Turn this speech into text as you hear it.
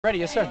Ready,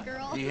 yes, sir.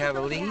 Do you have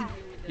a lead?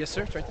 Yes,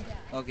 sir. It's right there.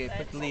 Okay,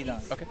 put the lead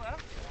on. Okay.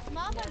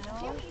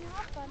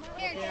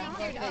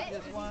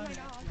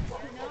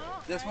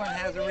 This one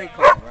has a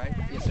recall, right?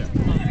 Yes, sir.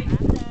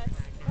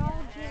 I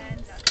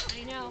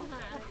know,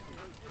 huh?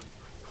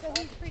 So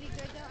he's pretty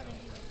good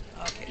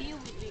though. Okay. You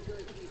would be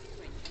good.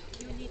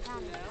 You need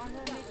time.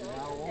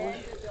 How old?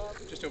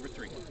 Just over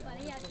 3.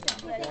 He has the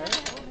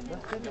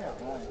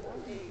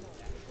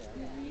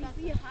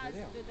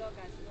dog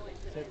has noise.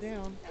 Sit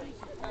down.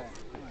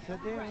 Sit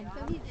down.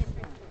 So he's in.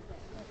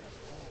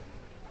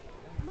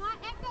 Ma,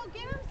 Echo,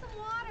 give him some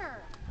water.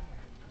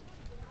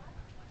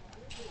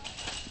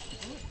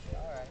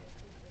 Alright.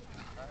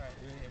 Alright.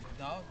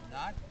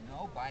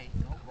 No bite,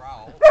 no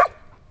growl.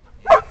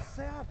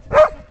 Sit.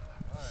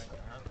 Alright.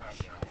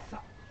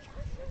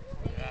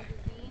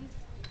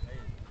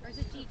 Or is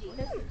it Gigi?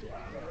 This is Gigi.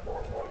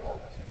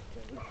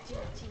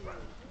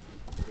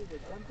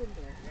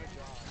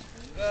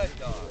 Good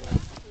dog.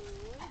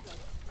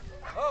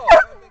 Oh,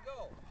 where'd they go?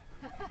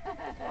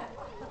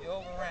 You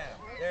overran him.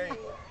 There you go.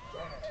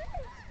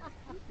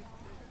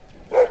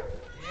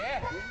 Yeah.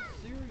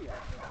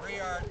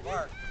 Briard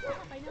bark.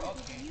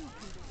 Okay.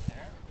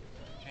 There.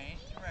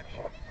 Change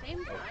direction.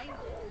 Same guy.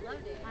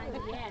 Loved it.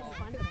 Yes,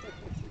 wonderful.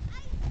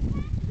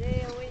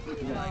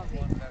 You like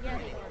one better?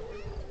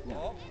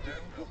 Oh, there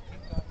we go.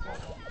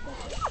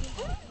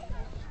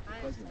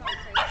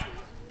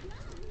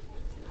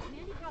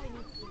 Keep going.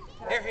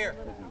 Here.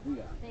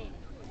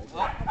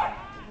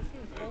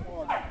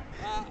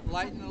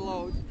 Lighten the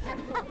load.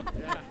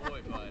 Yeah,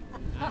 boy, bud.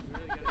 That's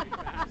really going to be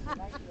fast.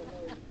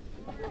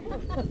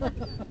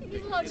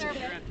 He's a little nervous.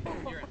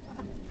 You're in.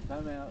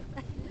 Time out.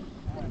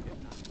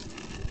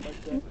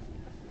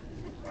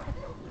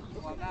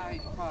 Well, now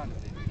he's proud of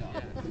himself.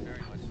 Yeah,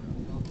 very much so.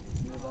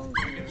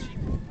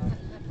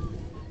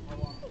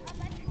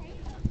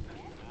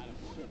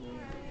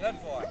 Good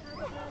boy.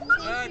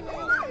 Good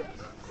boy.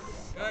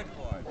 Good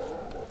boy.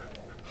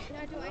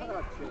 Now do I?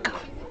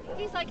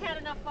 He's like had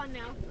enough fun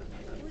now.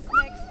 Who's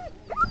next?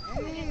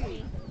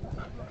 Me.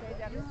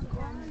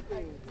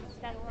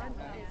 That's one.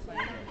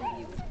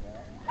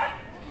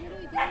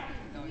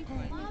 No, he's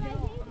playing.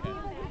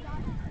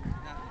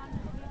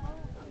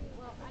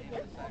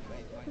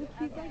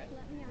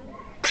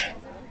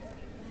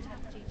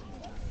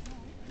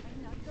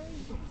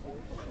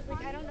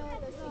 Like, I don't know what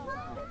those things are.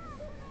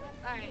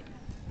 All right.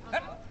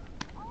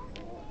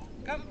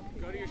 Come.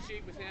 Go to your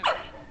seat with him.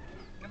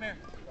 Come here.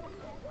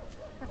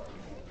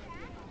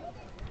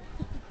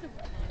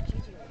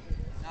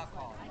 Now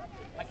call.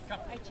 Heikki, come.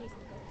 I chased him.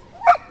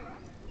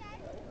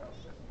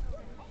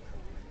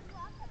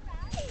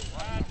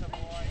 That's a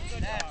boy.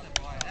 Good That's dog. a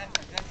boy. That's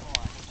a good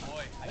boy.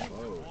 Boy. Heikki,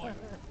 good boy.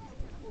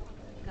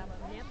 Got a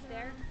nip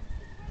there.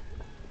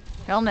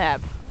 Hell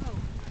nab.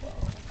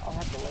 I'll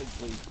have the leg,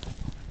 please.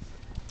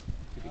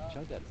 You can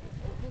chug that.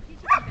 Will you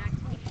take him back to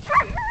me?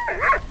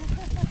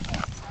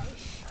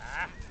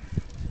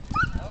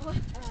 The other way.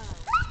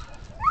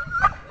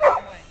 Go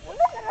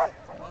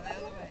the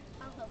other way.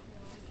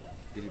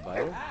 Did he bite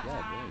her? Yeah,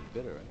 yeah, he's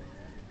bit her.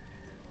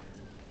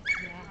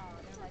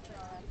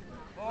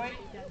 Boy.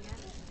 They're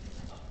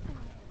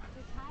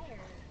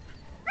tired.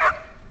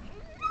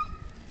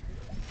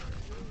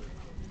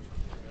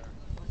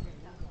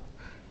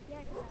 Yeah,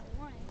 because I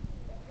won.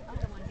 I'm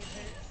the one getting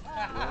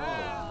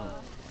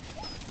hurt.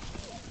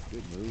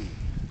 Good move.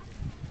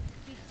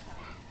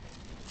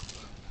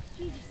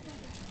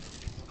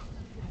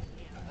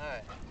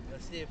 Alright,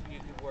 let's see if you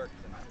can work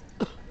tonight.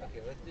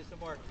 Okay, let's do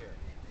some work here.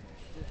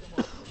 Do some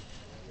work.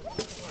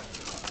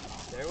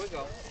 There we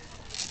go.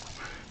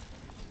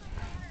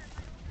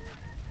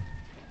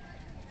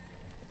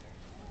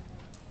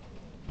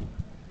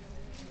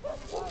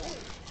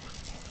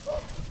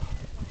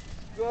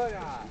 Good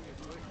eye.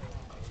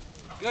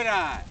 Good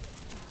eye.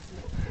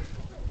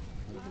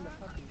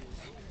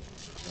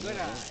 Good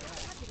eye.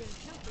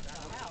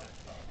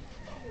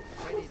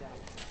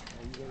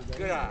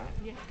 Good eye.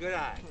 Good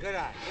eye. Good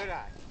eye. Good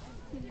eye.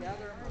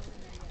 Gather them.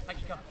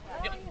 Heikki, come.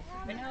 Yep.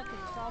 I know,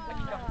 because it's all been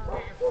done.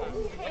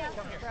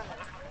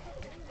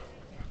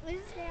 This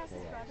is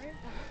Chaos's brother.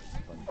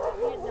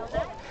 You didn't know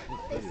that?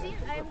 They seem,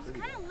 I was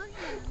kind of looking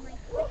at him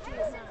like, they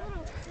seem a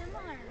little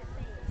similar in the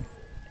face.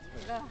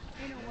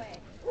 In a way.